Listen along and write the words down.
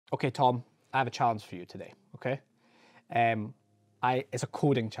okay, Tom, I have a challenge for you today, okay? It's a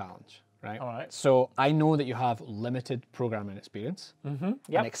coding challenge, right? All right. So I know that you have limited programming experience and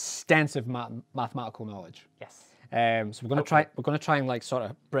extensive mathematical knowledge. Yes. So we're going to try and like sort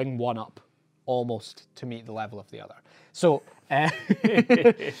of bring one up almost to meet the level of the other. So,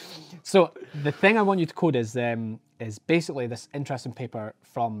 so the thing I want you to code is basically this interesting paper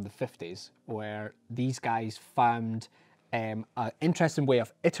from the 50s where these guys found an interesting way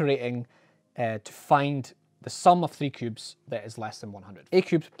of iterating to find the sum of 3 cubes that is less than 100. A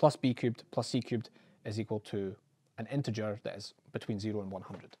cubed plus b cubed plus c cubed is equal to an integer that is between 0 and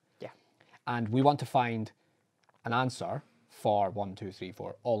 100. Yeah. And we want to find an answer for 1, 2, 3,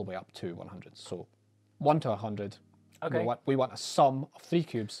 4, all the way up to 100. So 1 to 100, Okay. we want a sum of 3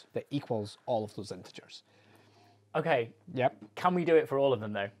 cubes that equals all of those integers. Okay. Yep. Can we do it for all of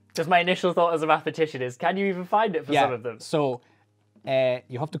them though? Because my initial thought as a mathematician is, can you even find it for some of them? So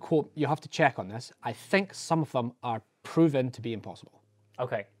you have to check on this. I think some of them are proven to be impossible.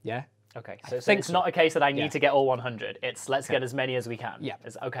 Okay. Yeah. Okay. So it's not a case that I need to get all 100. It's let's get as many as we can. Yeah.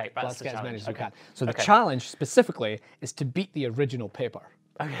 Okay. That's Let's the get as many challenge. as we Okay. can. So the challenge specifically is to beat the original paper.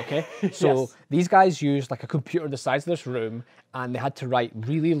 Okay. So these guys used like a computer the size of this room, and they had to write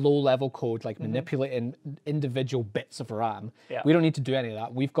really low-level code, like manipulating individual bits of RAM. Yeah. We don't need to do any of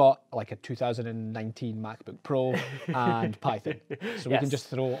that. We've got like a 2019 MacBook Pro and Python, so we can just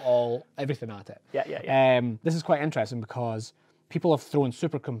throw everything at it. Yeah. This is quite interesting because people have thrown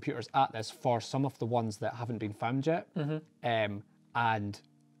supercomputers at this for some of the ones that haven't been found yet, and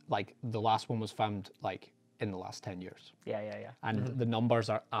like the last one was found like in the last 10 years. Yeah. And the numbers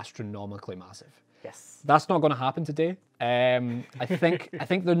are astronomically massive. Yes. That's not going to happen today. I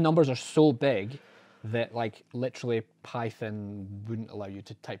think the numbers are so big that like literally Python wouldn't allow you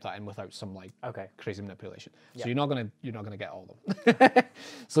to type that in without some like crazy manipulation. So you're not gonna get all of them.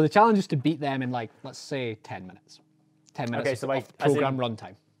 So the challenge is to beat them in like, let's say 10 minutes. 10 minutes of program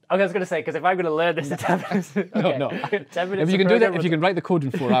runtime. Okay, I was going to say, because if I'm going to learn this in 10 minutes... Okay. No. 10 minutes If you can do that, if you can write the code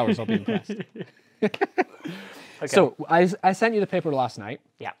in 4 hours, I'll be impressed. So I sent you the paper last night.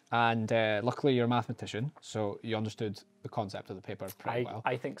 Yeah. And luckily you're a mathematician, so you understood the concept of the paper pretty well.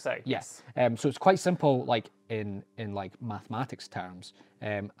 I think so. Yes. So it's quite simple, like in like mathematics terms,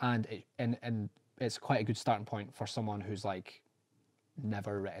 and it's quite a good starting point for someone who's like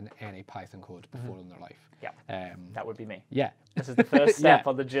never written any Python code before in their life. Yeah. That would be me. Yeah. This is the first step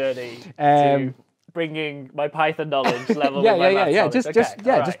on the journey to bringing my Python knowledge level. Yeah.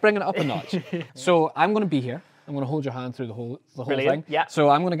 Just bringing it up a notch. So I'm going to be here. I'm going to hold your hand through the whole thing. Yeah. So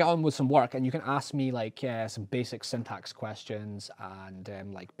I'm going to get on with some work, and you can ask me like some basic syntax questions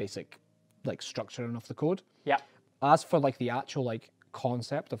and like basic like structuring of the code. Yeah. As for like the actual like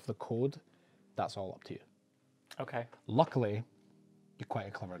concept of the code, that's all up to you. Okay. Luckily, you're quite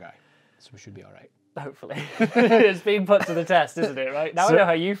a clever guy, so we should be all right. Hopefully. It's being put to the test, isn't it, right? Now I know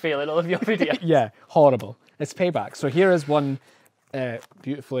how you feel in all of your videos. Yeah, horrible. It's payback. So here is one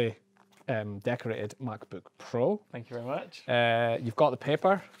beautifully decorated MacBook Pro. Thank you very much. You've got the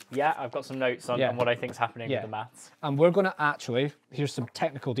paper. Yeah, I've got some notes on what I think's happening with the maths. And we're going to actually, here's some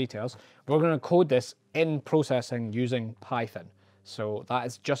technical details. We're going to code this in processing using Python. So that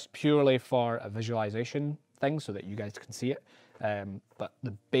is just purely for a visualization thing so that you guys can see it. But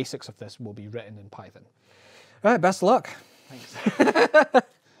the basics of this will be written in Python. All right, best of luck. Thanks.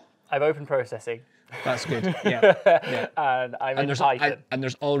 I've opened processing. That's good. Yeah. And I'm in Python. And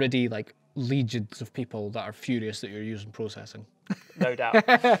there's already like legions of people that are furious that you're using processing. No doubt.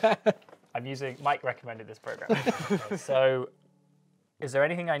 Mike recommended this program. So is there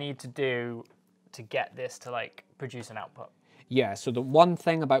anything I need to do to get this to like produce an output? Yeah, so the one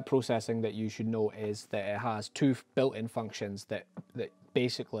thing about processing that you should know is that it has 2 built-in functions that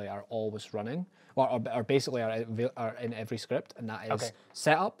basically are always running, or basically are in every script, and that is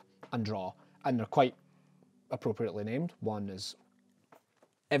setup and draw. And they're quite appropriately named. One is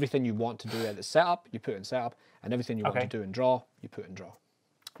everything you want to do at the setup, you put in setup, and everything you want to do in draw, you put in draw.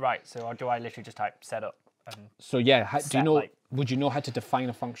 Right, so do I literally just type setup? So yeah, would you know how to define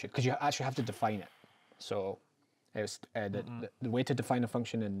a function? Because you actually have to define it. So it's, the way to define a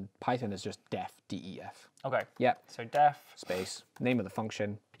function in Python is just def, D-E-F. Okay. Yeah. So def. Space, name of the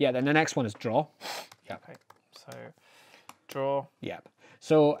function. Yeah, then the next one is draw. Yeah. Okay, so draw. Yep.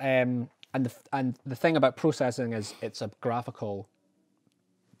 So, and the thing about processing is it's a graphical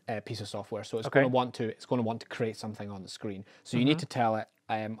piece of software. So it's going to want to create something on the screen. So you need to tell it,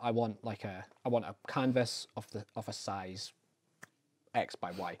 I want a canvas of a size X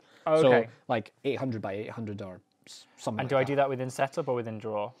by Y. Okay. So like 800 by 800 or something. And do I do that within setup or within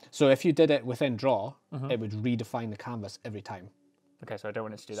draw? So if you did it within draw, it would redefine the canvas every time. Okay, so I don't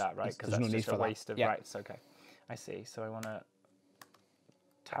want it to do that, right? Because There's that's no need just for a that. waste of Yeah. rights. Okay, I see. So I want to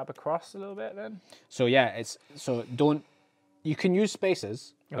tab across a little bit then. So yeah, don't. You can use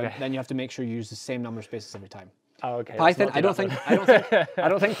spaces, but Okay. then you have to make sure you use the same number of spaces every time. Oh, okay. let's Python, not do I don't that think, then. I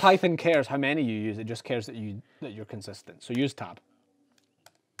don't think Python cares how many you use. It just cares that you're consistent. So use tab.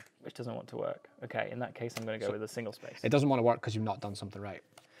 Which doesn't want to work. Okay, in that case, I'm going to go with a single space. It doesn't want to work because you've not done something right.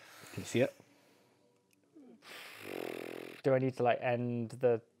 Can you see it? Do I need to like end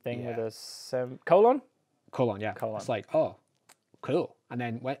the thing with Yeah. a colon? Colon, yeah. Colon. It's like, oh, cool. And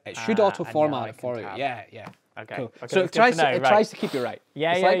then it should Ah, auto and now format I it can for you. tab. Yeah, yeah. Okay. Cool. Okay, So that's it tries good to know, it right. tries to keep you right.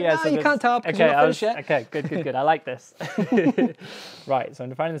 Yeah, It's yeah, like, yeah. "Nah, you can't tab because okay, you're not finished yet." okay, good. I like this. Right, so I'm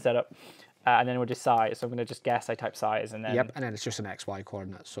defining the setup, and then we'll just size. So I'm going to just guess. I type size, and then Yep, and then it's just an XY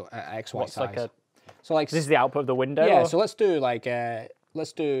coordinate. So XY what's size. like a? So like This is the output of the window. yeah. or- So let's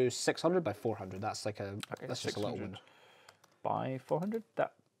do 600 by 400. That's like that's just a little 600. window. by 400.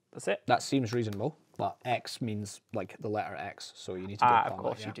 That's it. That seems reasonable, but X means like the letter X, so you need to do a Of comma.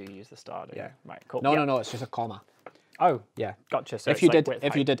 course yeah. you do use the star. Do Yeah. You? Right. Cool. No, Yep. no, it's just a comma. Oh, Yeah. gotcha. So if it's you like did width,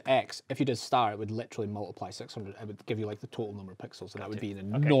 if you height. did X, if you did star, it would literally multiply 600. It would give you like the total number of pixels, and that would be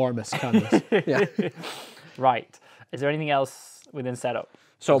an enormous canvas. Yeah. Right. Is there anything else within setup?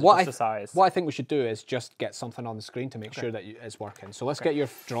 So Or is it what just the size? what I think we should do is just get something on the screen to make sure that it's working. So let's get your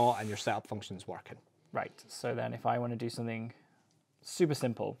draw and your setup functions working. Right. So then, if I want to do something super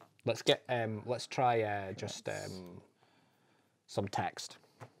simple, Let's try just some text.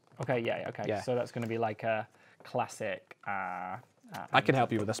 okay, yeah, okay. Yeah. So that's going to be like a classic. I can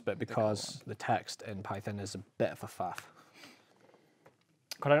help you with this bit because the text in Python is a bit of a faff.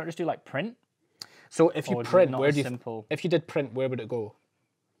 Could I not just do like print? So if you Or is it print, not where as do you? simple? If you did print, where would it go?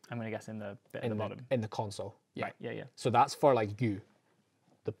 I'm going to guess in the bit at the bottom. In the console. Yeah. Right. Yeah, yeah. So that's for like you,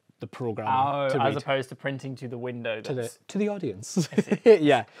 the program. Oh, to as read opposed to printing to the window. to the audience.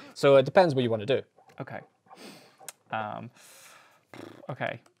 Yeah. So it depends what you want to do. Okay.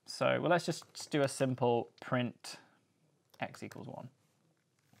 Okay. So well, let's just do a simple print x equals 1.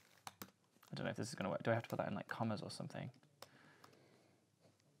 I don't know if this is going to work. Do I have to put that in like commas or something?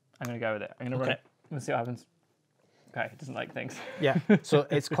 I'm going to go with it. I'm going to run Okay. it. Let's see what happens. Okay, it doesn't like things. Yeah. So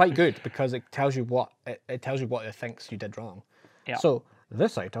it's quite good because it tells you what it tells you what it thinks you did wrong. Yeah. So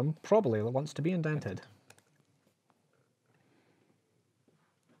this item probably wants to be indented.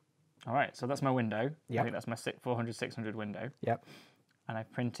 All right, so that's my window. I Yep. think that's my 400, 600 window. Yep. And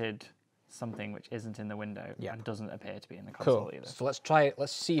I've printed something which isn't in the window Yeah. and doesn't appear to be in the console Cool. either. So let's try it.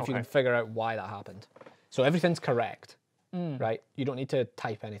 Let's see if you can figure out why that happened. So everything's correct, right? You don't need to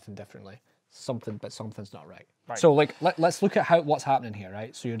type anything differently. But something's not right. Right. So like, let's look at what's happening here,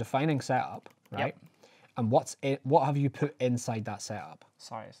 right? So you're defining setup, right? And what have you put inside that setup?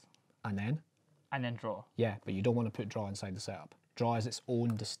 Size. And then Draw. yeah, but you don't want to put draw inside the setup. Draw is its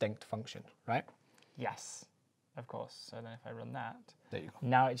own distinct function, right? Yes, of course. So then if I run that, There you go.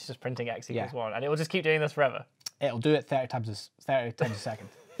 now it's just printing x equals Yeah. 1. And it will just keep doing this forever. It'll do it 30 times a second.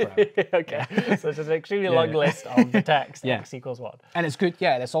 Forever. Okay, so it's just an extremely long list of the text Yeah. x equals 1 And it's good.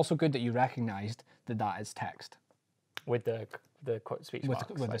 Yeah, it's also good that you recognised that is text. with the speech With, marks.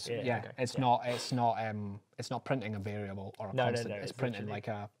 with like, this, yeah, okay, it's not printing a variable or a No, no, constant. no, It's it's printing literally-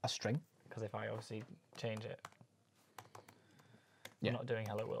 like a string. Because if I obviously change it, Yeah. we're not doing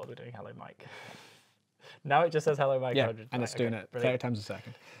hello world, we're doing hello Mike. Now it just says hello Mike. Yeah, 100. and it's Right, doing okay, it brilliant. 30 times a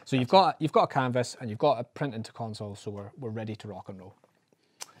second. So you've got a canvas and you've got a print into console, so we're ready to rock and roll.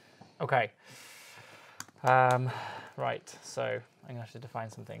 Okay. Right, so I'm going to have to define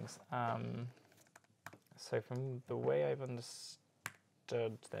some things. So from the way I've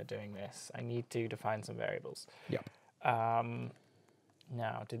understood they're doing this, I need to define some variables. Yep.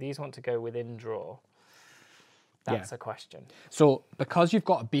 Now, do these want to go within draw? That's a question. So because you've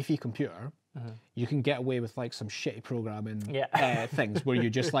got a beefy computer, you can get away with like some shitty programming things where you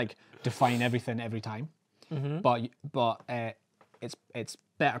just like define everything every time. But it's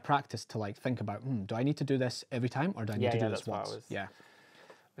better practice to like think about, do I need to do this every time or do I need to do this that's what I once? was- Yeah.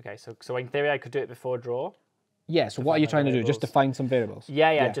 Okay, so in theory I could do it before draw. Yeah, so what are you Define trying to do? Just variables. define some variables?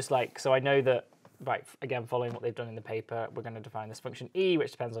 Yeah, just like, so I know that, right, again, following what they've done in the paper, we're going to define this function e,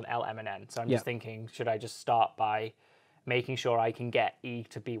 which depends on L, M, and N. So I'm just thinking, should I just start by making sure I can get e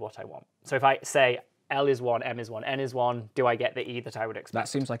to be what I want? So if I say L is 1, M is 1, N is 1, do I get the e that I would expect? That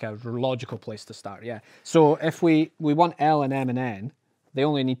seems like a logical place to start, yeah. So if we want L and M and N, they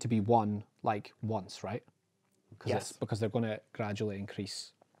only need to be 1 like once, right? Yes. Because they're going to gradually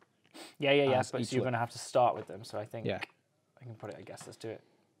increase. Yeah, as but each so you're look. going to have to start with them. So I think Yeah. I can put it, I guess, let's do it.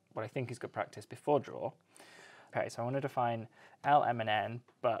 What I think is good practice before draw. Okay, so I want to define L, M, and N,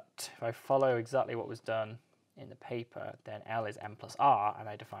 but if I follow exactly what was done in the paper, then L is m plus r, and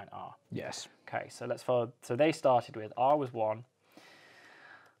I define r. Yes. Okay, so let's follow. So they started with r was 1.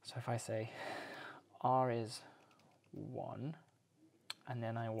 So if I say r is 1, and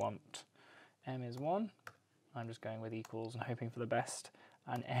then I want m is 1, I'm just going with equals and hoping for the best,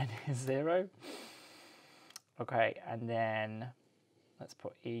 and n is 0. Okay, and then let's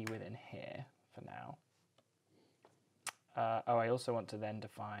put e within here for now. Oh, I also want to then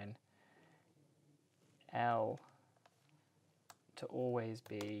define L to always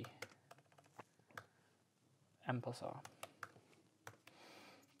be m plus r.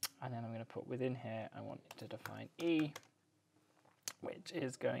 And then I'm going to put within here, I want to define E, which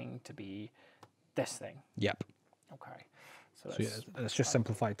is going to be this thing. Yep. Okay. So yeah, it's just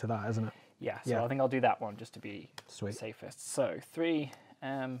simplified to that, isn't it? Yeah, so I think I'll do that one just to be Sweet. safest. So 3,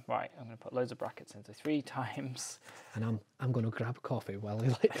 right, I'm going to put loads of brackets into 3 times. And I'm going to grab a coffee while he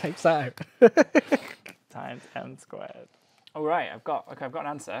like types that out. Times m squared. All right, I've got an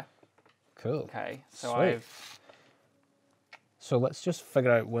answer. Cool. Okay, so Sweet. So let's just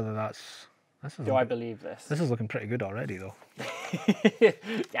figure out whether that's... Do I believe this? This is looking pretty good already, though.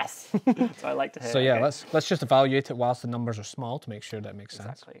 Yes. So I like to hear. So yeah, okay. let's just evaluate it whilst the numbers are small to make sure that makes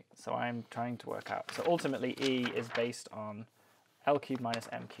sense. Exactly. So I'm trying to work out. So ultimately, E is based on L cubed minus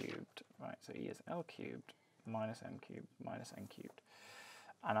M cubed. Right. So E is L cubed minus M cubed minus N cubed.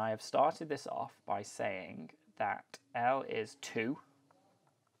 And I have started this off by saying that L is 2,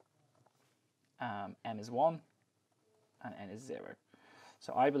 M is 1, and N is 0.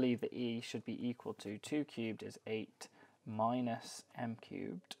 So I believe that E should be equal to 2 cubed is 8 minus M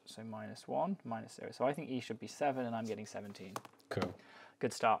cubed, so minus 1, minus 0. So I think E should be 7, and I'm getting 17. Cool.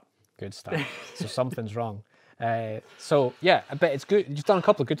 Good start. Good stuff. So something's wrong. So yeah, but it's good. You've done a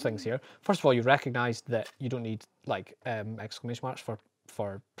couple of good things here. First of all, you recognised that you don't need like exclamation marks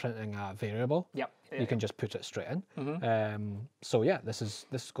for printing a variable. Yep. You can just put it straight in. So yeah, this is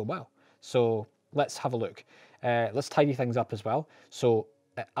going well. So let's have a look. Let's tidy things up as well. So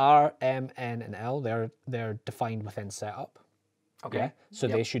R, M, N, and L, they're defined within setup. Okay. Yeah? So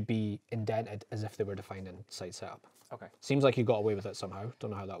they should be indented as if they were defined inside setup. Okay. Seems like you got away with it somehow.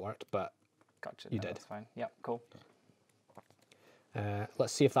 Don't know how that worked, but Gotcha. You No, did. That's fine. Yep. Cool.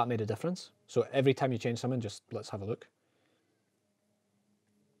 let's see if that made a difference. So every time you change something, just let's have a look.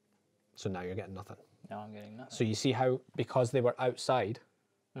 So now you're getting nothing. Now I'm getting nothing. So you see how, because they were outside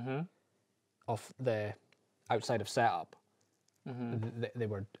Mm-hmm. of the outside of setup,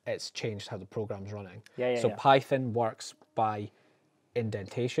 it's changed how the program's running. Yeah, yeah, So yeah. Python works by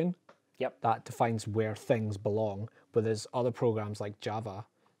indentation. Yep. That defines where things belong. But there's other programs like Java,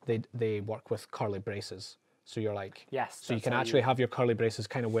 they work with curly braces. So you're like, Yes. so you that's can how actually have your curly braces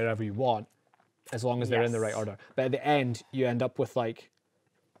kind of wherever you want, as long as they're in the right Yes. order. But at the end, you end up with like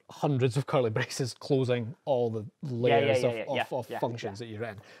hundreds of curly braces closing all the layers of functions that you're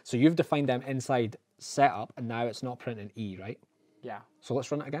in. So you've defined them inside setup, and now it's not printing E, right? Yeah. So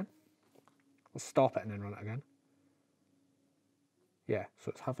let's run it again. Let's stop it and then run it again. Yeah,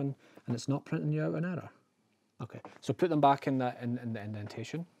 so it's having, and it's not printing you out an error. Okay, so put them back in the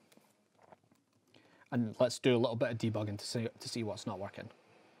indentation, and let's do a little bit of debugging to see what's not working.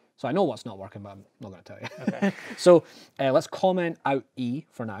 So I know what's not working, but I'm not going to tell you. Okay. So let's comment out E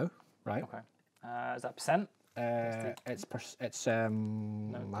for now, right? Okay. Is that percent? It's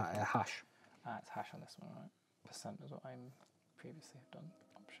a hash. It's hash on this one, right? Percent is what I previously have done.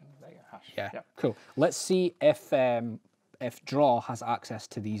 Option. There you go. Hash. Yeah. Yep. Cool. Let's see if draw has access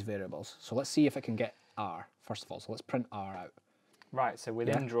to these variables. So let's see if it can get R first of all. So let's print R out. Right. So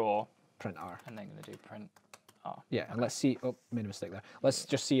within Yeah. draw, Print R. and then going to do print R. Yeah, and let's see. Oh, made a mistake there. Let's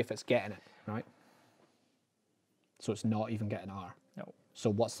just see if it's getting it, right? So it's not even getting R. No. So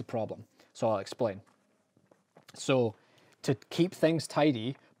what's the problem? So I'll explain. So to keep things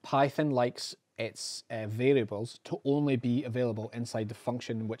tidy, Python likes its variables to only be available inside the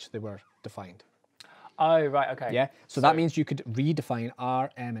function in which they were defined. Oh, right. Okay. Yeah. So that means you could redefine R,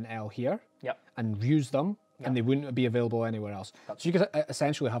 M, and L here Yep. and use them, and they wouldn't be available anywhere else. So you could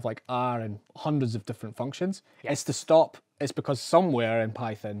essentially have like R and hundreds of different functions. Yeah. It's to stop. It's because somewhere in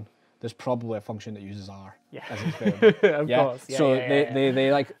Python there's probably a function that uses R as its variable. Of course. Yeah, so yeah, yeah, yeah.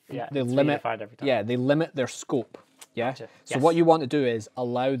 they like Yeah, they it's limit. redefined every time. Yeah, they limit their scope. Yeah. Gotcha. So Yes. what you want to do is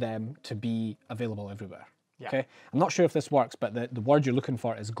allow them to be available everywhere. Yeah. Okay. I'm not sure if this works, but the word you're looking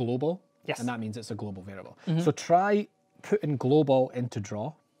for is global. Yes. And that means it's a global variable. So try putting global into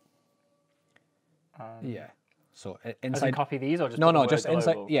draw. Yeah. So As inside. in copy these or just No, put the no, word just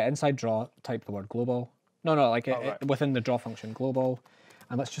inside. global? Yeah, inside draw. Type the word global. No, no, like right. within the draw function global,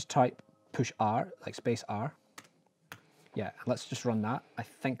 and let's just type push R, like space R. Yeah, and let's just run that. I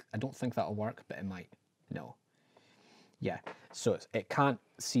don't think that'll work, but it might. No. Yeah, so it can't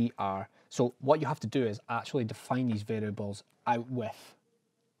see R. So what you have to do is actually define these variables out with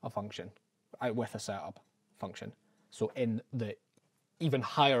a function, out with a setup function. So in the even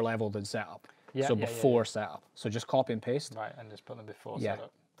higher level than setup. Yeah, so yeah, before setup. So just copy and paste. Right, and just put them before Yeah.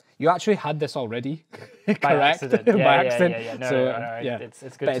 setup. You actually had this already, By correct? accident. Yeah, By yeah, accident. yeah, yeah. No, So, no. yeah. It's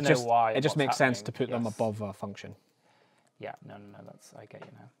good But to it know just, why. It just what's makes sense to happening. put them Yes. above a function. Yeah, no. That's I get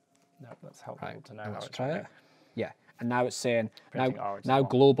you now. No, that's helpful Right, to know. and How let's it's try happening. it. Yeah, and now it's saying, Printing R, which is now wrong.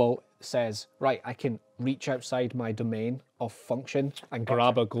 global says, right, I can reach outside my domain of function and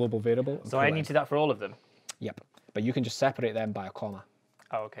grab a global variable. And So pull I it need in. to do that for all of them. Yep, but you can just separate them by a comma.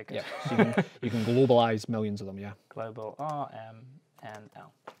 Oh, okay, good. Yep, so you can globalize millions of them, yeah. Global R, M, N,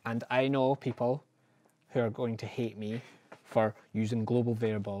 L. And I know people who are going to hate me for using global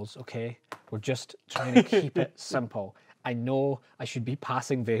variables, okay? We're just trying to keep it simple. I know I should be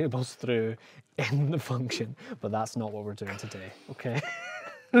passing variables through in the function, but that's not what we're doing today, okay?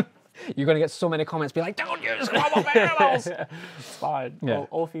 You're going to get so many comments be like, don't use global variables! It's fine. Yeah.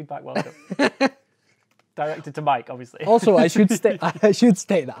 All feedback welcome. Directed to Mike, obviously. Also, I should state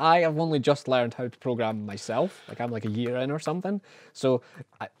that I have only just learned how to program myself. Like I'm like a year in or something. So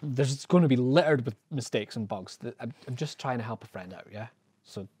there's going to be littered with mistakes and bugs. I'm just trying to help a friend out, yeah?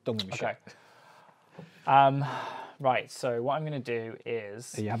 So don't give me Okay. shit. Right, so what I'm going to do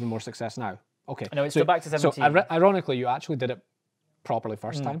is... Are you having more success now? Okay. No, it's still back to 17. So ironically, you actually did it properly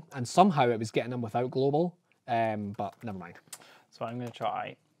first time. And somehow it was getting them without global. But never mind. So what I'm going to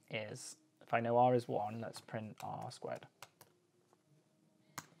try is... If I know R is 1, let's print R squared.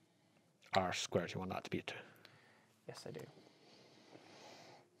 R squared, you want that to be a 2. Yes, I do.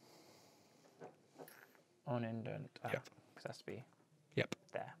 Unindent. Yep. Because it has to be Yep.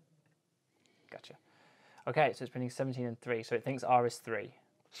 there. Gotcha. Okay, so it's printing 17 and 3. So it thinks R is 3.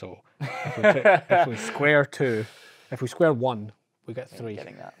 So if we square 2, if we square 1, we get 3.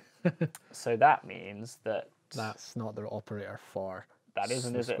 Getting that. So that means that... That's not the operator for... That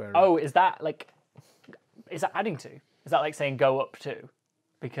isn't, is it? square root. Oh, is that like... Is that adding 2? Is that like saying go up 2?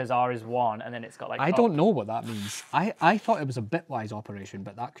 Because R is 1 and then it's got like... I up. don't know what that means. I thought it was a bitwise operation,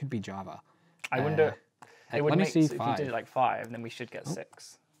 but that could be Java. I wonder... It would let me make, see so if you did it like 5, then we should get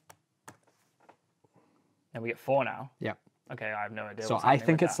 6. And we get 4 now. Yep. Okay, I have no idea. So what's I happening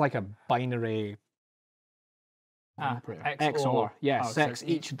think with it's that. like a binary operator. XOR. Yeah, Oh, so sets it's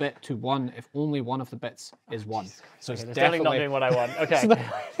each bit to 1 if only one of the bits is 1. So it's Okay, definitely not definitely doing what I want.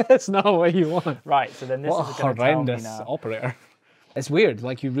 Okay, that's not what you want. right. So then this What is a going to tell me horrendous now. operator. It's weird.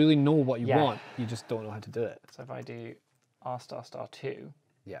 Like you really know what you Yeah. want, you just don't know how to do it. So if I do R star star 2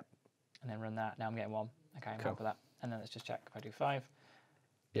 Yep. and then run that, now I'm getting 1. Okay, I'm Cool. happy with that. And then let's just check. If I do 5,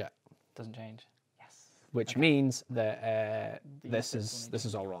 Yeah. doesn't change. Yes. Which means that this bits will need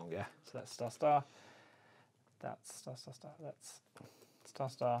is all wrong. Yeah. So that's star star. That's star star star. That's star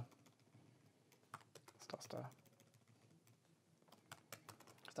star. Star star.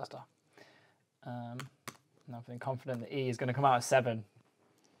 Star star. And I'm feeling confident that E is going to come out as 7.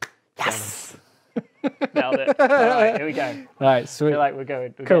 Yes. Nailed it. All right, here we go. Right. I So feel like we're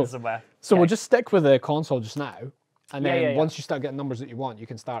going Cool. somewhere. So Okay. we'll just stick with the console just now, and Yeah, then yeah, yeah. once you start getting numbers that you want, you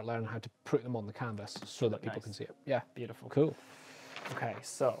can start learning how to put them on the canvas so that people Nice. can see it. Yeah. Beautiful. Cool. Okay,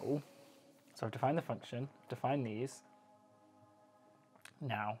 so I've defined the function, define these.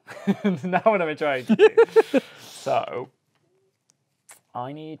 Now, now what am I trying to do? So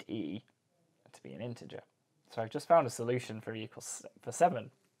I need E to be an integer. So I've just found a solution for E equals for 7.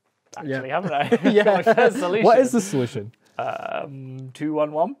 Actually, haven't I? My first solution. What is the solution?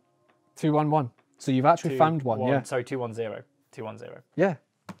 211. 211. So you've actually found one. Yeah. Sorry, 210. 210. Yeah.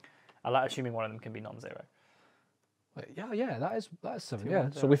 I like assuming one of them can be non-zero. Yeah. That is 7. Yeah.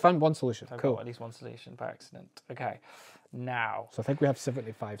 210. So we found one solution. So I've Cool. got at least one solution by accident. Okay, now. So I think we have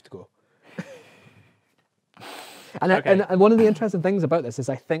 75 to go. And, Okay. and one of the interesting things about this is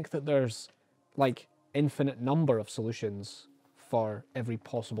I think that there's like infinite number of solutions for every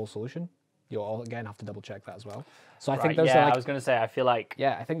possible solution. You'll all again have to double check that as well. So I think there's yeah, like I was going to say, I feel like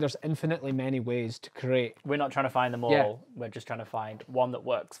I think there's infinitely many ways to create. we're not trying to find them all. Yeah. We're just trying to find one that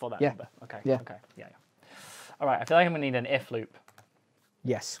works for that Yeah. number. Okay. Yeah. Okay. Yeah. All right. I feel like I'm going to need an if loop,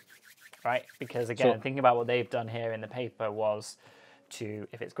 Yes. right? Because again, So- thinking about what they've done here in the paper was to,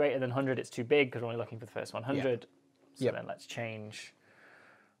 if it's greater than 100, it's too big because we're only looking for the first 100. So Yep. then let's change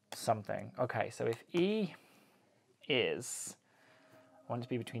something. Okay. So if E is, I want it to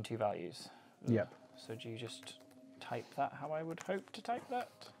be between 2 values. Yep. So do you just type that how I would hope to type that?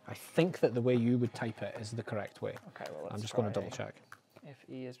 I think that the way you would type it is the correct way. Okay, well, let's I'm just going to try. double check. If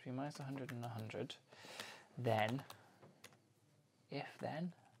E is between minus 100 and 100, then, if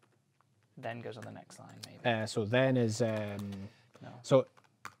then, then goes on the next line, maybe. So then is No. so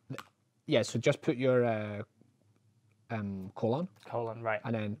yeah. So just put your colon, Colon, right.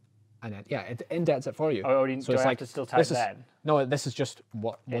 and then yeah, it indents it for you. Oh, so do it's I like have to still type this is then? no. This is just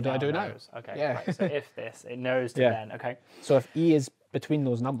what It do I do knows. now? Okay. Yeah. Right. So if this, it knows to Yeah. then. Okay. So if E is between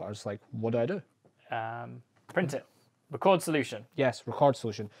those numbers, like what do I do? Print it. Record solution. Yes, record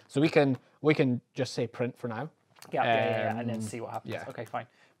solution. So we can just say print for now. Yeah, and then see what happens. yeah. Okay, fine.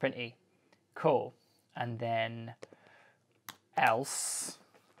 Print E. Cool. And then else.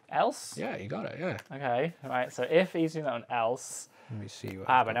 Else? Yeah, you got it. Yeah. Okay, right. So if E's doing that on else. Let me see. What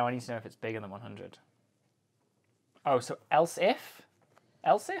But now I need to know if it's bigger than 100. Oh, so else if?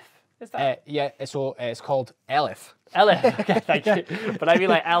 Else if? Is that? Yeah. So it's called elif. Elif. Okay, thank you. But I mean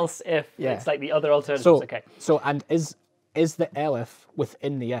like else if. Yeah. It's like the other alternatives. So Okay. So and is the elif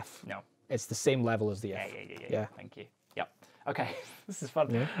within the if? No. It's the same level as the if. Yeah. Thank you. Yep. Okay. This is fun.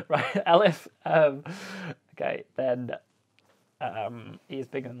 Yeah. Right. Elif. Okay. Then E is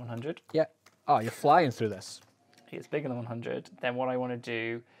bigger than 100. Yeah. Oh, you're flying through this. E is bigger than 100. Then what I want to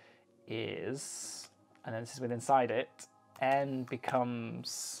do is, and then this is with inside it, N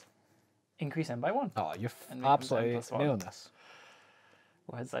becomes increase N by 1. Oh, you're And becomes absolutely N+1. nailing this.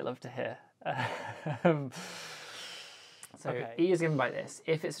 Words I love to hear. So E is given by this.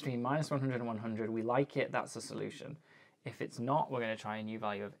 If it's between minus 100 and 100, we like it, that's a solution. If it's not, we're going to try a new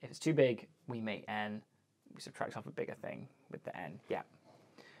value of, if it's too big, we make N, we subtract off a bigger thing with the N, yeah.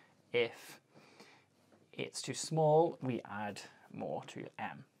 If it's too small, we add more to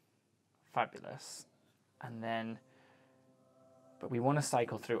M. Fabulous. And then, but we want to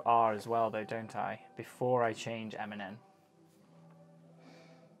cycle through R as well though, don't I? Before I change M and N.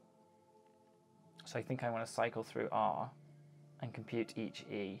 So I think I want to cycle through R and compute each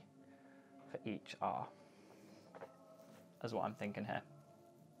E for each R. That's what I'm thinking here.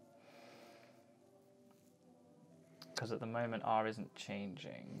 Because at the moment R isn't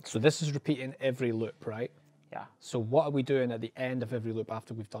changing. So this is repeating every loop, right? Yeah. So what are we doing at the end of every loop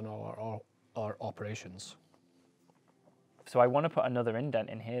after we've done all our operations? So I want to put another indent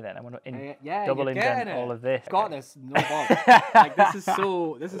in here then. I want to Yeah, double you're indent getting it. all of this. Got Okay. this, no problem. Like this is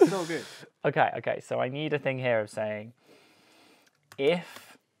so good. Okay, so I need a thing here of saying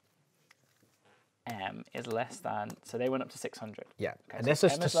if M is less than, so they went up to 600. Yeah. Okay, And so this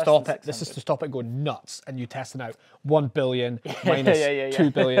is M to is less stop than it. This is 600. to stop it going nuts and you testing out 1 billion minus yeah. 2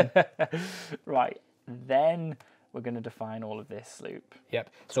 billion. Right, then we're going to define all of this loop. Yep.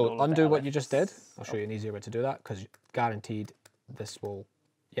 all So of the undo what you just did. LFs. I'll show you an easier way to do that because guaranteed this will,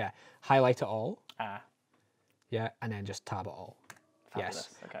 yeah, highlight it all. Ah, Yeah. And then just tab it all. fabulous.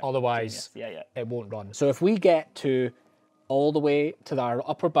 Yes. Okay. Otherwise, Genius. Yeah. it won't run. So if we get to all the way to our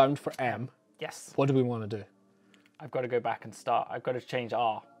upper bound for M, Yes. what do we want to do? I've got to go back and start. I've got to change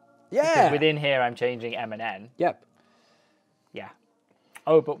R. Yeah. Because within here, I'm changing M and N. Yep. Yeah.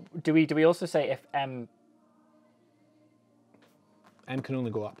 Oh, but do we also say if M? M can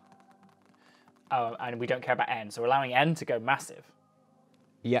only go up. Oh, and we don't care about N, so we're allowing N to go massive.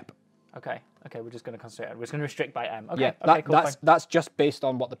 Yep. Okay. We're just going to concentrate. We're just going to restrict by M. Okay. Yeah. Okay. Cool. Fine. That's just based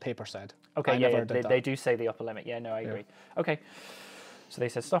on what the paper said. Okay. I Yeah. never did that. They do say the upper limit. Yeah. No, I agree. Okay. So they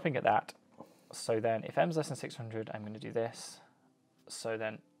said stopping at that. So then, if M is less than 600, I'm going to do this. So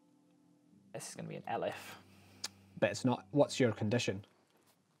then, this is going to be an elif. But it's not. What's your condition?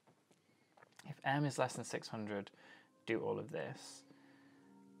 If M is less than 600, do all of this.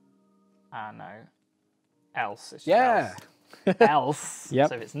 Ah, no. Else. It's just Yeah. Else. Else. Yep.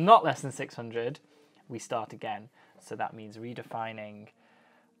 So if it's not less than 600, we start again. So that means redefining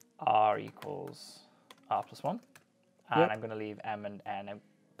R equals R plus 1. And Yep. I'm going to leave M and N. I'm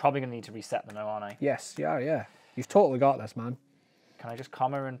probably going to need to reset them now, aren't I? Yes. Yeah. Yeah. You've totally got this, man. Can I just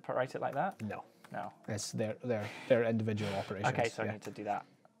comma and write it like that? No. No. It's their individual operations. Okay, so yeah. I need to do that.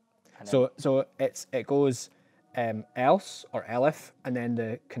 And then- So it goes else or elif and then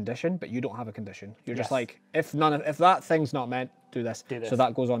the condition, but you don't have a condition. You're just Yes. like if that thing's not meant, do this. Do this. So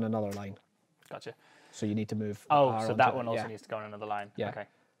that goes on another line. Gotcha. So you need to move. Oh, R so onto that it, one also yeah. needs to go on another line. Yeah. Okay.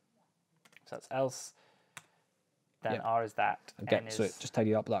 So that's else. Then Yeah. R is that. Okay, N is so just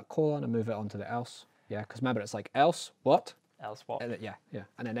tidy up that colon and move it onto the else. Yeah, because remember it's like else what? else what? And yeah,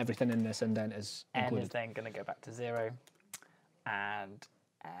 and then everything in this indent is N included. is then going to go back to 0. And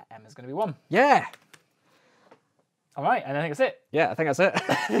M is going to be 1. Yeah, All right, and I think that's it. yeah, I think that's it.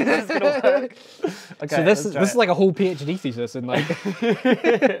 It's going to work. Okay, So this let's is like a whole PhD thesis in like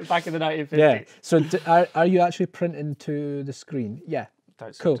back in the 1950s. yeah. So are you actually printing to the screen? Yeah.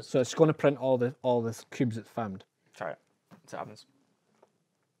 Don't- so Cool. Just So it's going to print all the cubes it's found. try it. See what happens.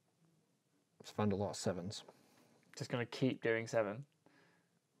 It's found a lot of sevens. Just going to keep doing 7.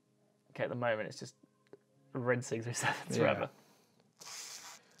 Okay, at the moment it's just rinsing through sevens Yeah. forever.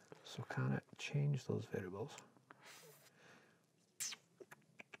 So can it change those variables?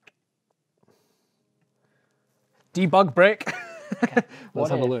 Debug break. Okay. Let's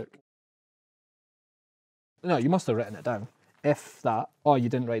have a look. No, you must have written it down. If that. Oh, you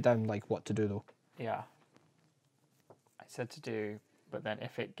didn't write down like what to do though. Yeah. I said to do, but then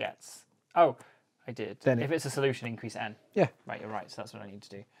if it gets... Oh, I did. Then if it's a solution, increase n. Yeah. Right, you're right. So that's what I need to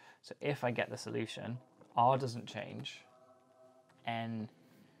do. So if I get the solution, r doesn't change, n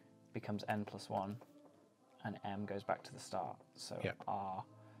becomes n plus 1, and m goes back to the start. So Yep. r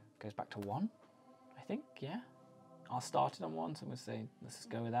goes back to 1, I think, yeah? R started on 1, so I'm going to say, let's just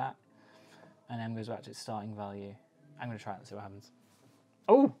go with that. And m goes back to its starting value. I'm going to try it and see what happens.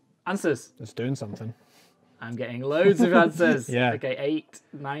 Oh, answers. It's doing something. I'm getting loads of answers. Yeah. Okay, 8,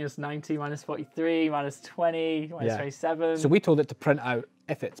 minus 90, minus 43, minus 20, minus Yeah. 27. So we told it to print out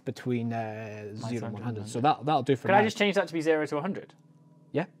if it's between 0 and 100 and 100. So that'll do for Could now. I just change that to be 0 to 100?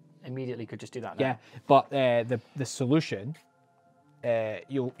 Yeah. Immediately could just do that now. Yeah, but the solution,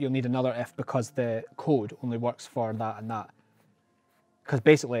 you'll need another if because the code only works for that and that. Because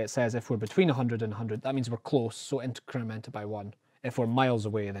basically it says if we're between 100 and 100, that means we're close, so increment it by 1. If we're miles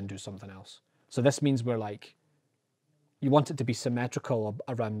away, then do something else. So this means we're like, you want it to be symmetrical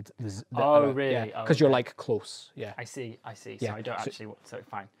around the... Oh, really? Yeah, Oh, because you're okay. like close, yeah. I see. So Yeah, I don't so- actually, so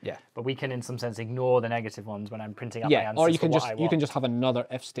fine. Yeah. But we can in some sense ignore the negative ones when I'm printing out my Yeah, answers or you for can what just I you can want. just have another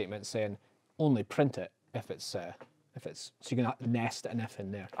if statement saying only print it if it's so you can nest an if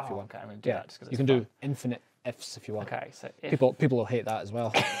in there if you Oh, want. okay, I'm going to do Yeah, that just because you can do infinite ifs if you want. Okay, so if People will hate that as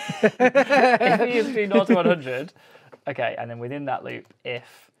well. if e is between 0 to 100, okay, and then within that loop,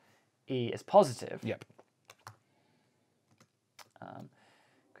 if e is positive, Yep.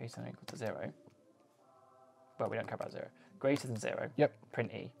 greater than or equal to 0, well, we don't care about 0, greater than 0, Yep.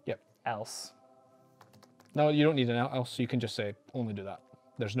 print e, Yep. else, No, you don't need an else. You can just say only do that.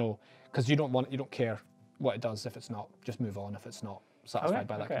 There's no because you don't care what it does if it's not. Just move on if it's not satisfied Okay,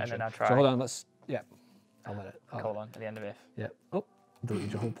 by that okay, and condition. then I'll try. So hold on. Let's I'll let it. colon at the end of if, Yeah. Oh,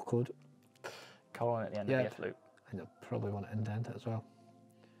 deleted your whole code. colon at the end Yeah. of the if loop. And you'll probably want to indent it as well.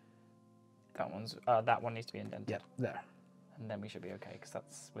 That one needs to be indented. Yep. There. And then we should be okay, because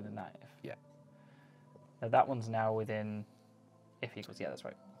that's within that if. Yeah. Now that one's now within if equals, yeah, that's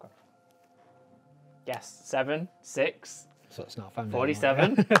right. Okay. Yes, 7, 6, So it's not found.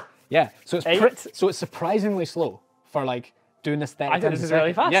 47. Yeah, so it's 8. so it's surprisingly slow for like doing this thing. I think this is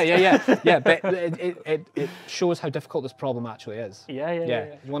really fast. Yeah. But it shows how difficult this problem actually is. Yeah.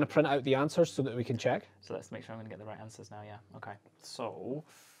 You want to print out the answers so that we can check? So let's make sure I'm going to get the right answers now, yeah. Okay, so...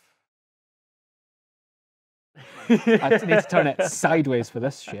 I need to turn it sideways for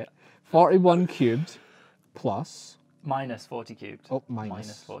this shit. 41 cubed plus minus 40 cubed. oh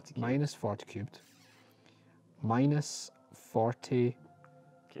minus 40 cubed. minus 40 cubed minus 40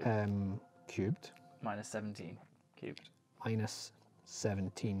 cubed Minus 17 cubed. minus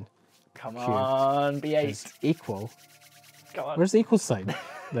 17 Come Cubed on, be 8. is equal. Come on. Where's the equal sign?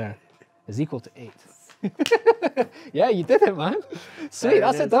 There. Is equal to 8. Yeah, you did it, man. Sweet,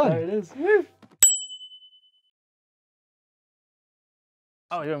 that's it done. There it is. Woo.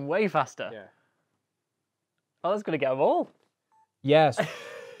 Oh, you're doing way faster. Yeah. Oh, that's going to get them all. Yes,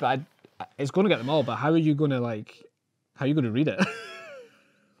 but it's going to get them all. But how are you going to How are you going to read it?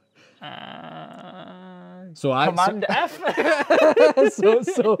 So I Command F.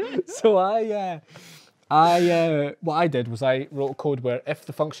 so what I did was I wrote code where if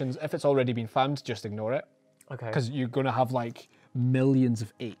it's already been found, just ignore it Okay. because you're going to have like millions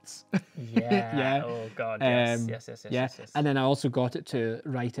of 8s. Yeah. Yeah. Oh God. Yes. Yeah. Yes. And then I also got it to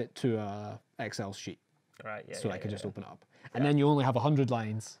write it to a Excel sheet Right. Yeah. so yeah, I could yeah, just open it up. And then you only have 100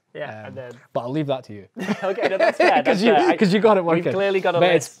 lines. Yeah, and then- But I'll leave that to you. Okay. No, that's fair. That's fair. Because you got it working. We've clearly got a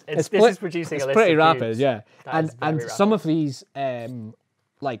But list. This is producing it's a list pretty of rapid, cubes. yeah. That is And very some rapid. of these,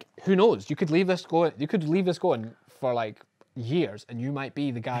 like, who knows? You could leave this going. You could leave this going for like years, and you might be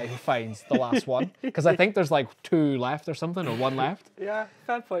the guy who finds the last one. Because I think there's like 2 left or something, or 1 left. Yeah.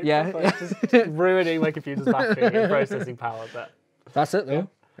 Fair point. Yeah. Fair point. Just ruining my computer's battery and processing power, but. That's it though.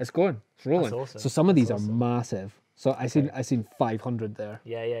 It's going. It's rolling. awesome. So some of these are massive. So I seen 500 there.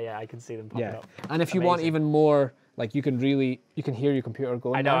 Yeah. I can see them popping Yeah. up. And if you want Amazing. even more, like you can hear your computer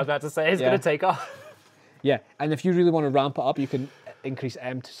going. I know. I now. was about to say it's Yeah. going to take off. Yeah, and if you really want to ramp it up, you can increase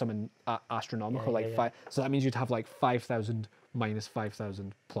M to something astronomical, Yeah, like yeah. 5. So that means you'd have like 5,000 minus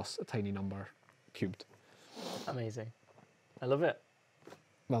 5,000 plus a tiny number cubed. Amazing. I love it.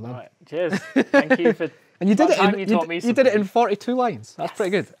 Well done. All right. Cheers. Thank you for. And you did About it. time In, you you, taught me you did it in something. 42 lines. That's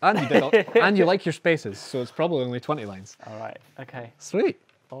pretty good. And you did. And you like your spaces, so it's probably only 20 lines. All right. Okay. Sweet.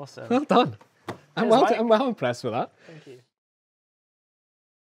 Awesome. Well done. Cheers, Mike. I'm well impressed with that. Thank you.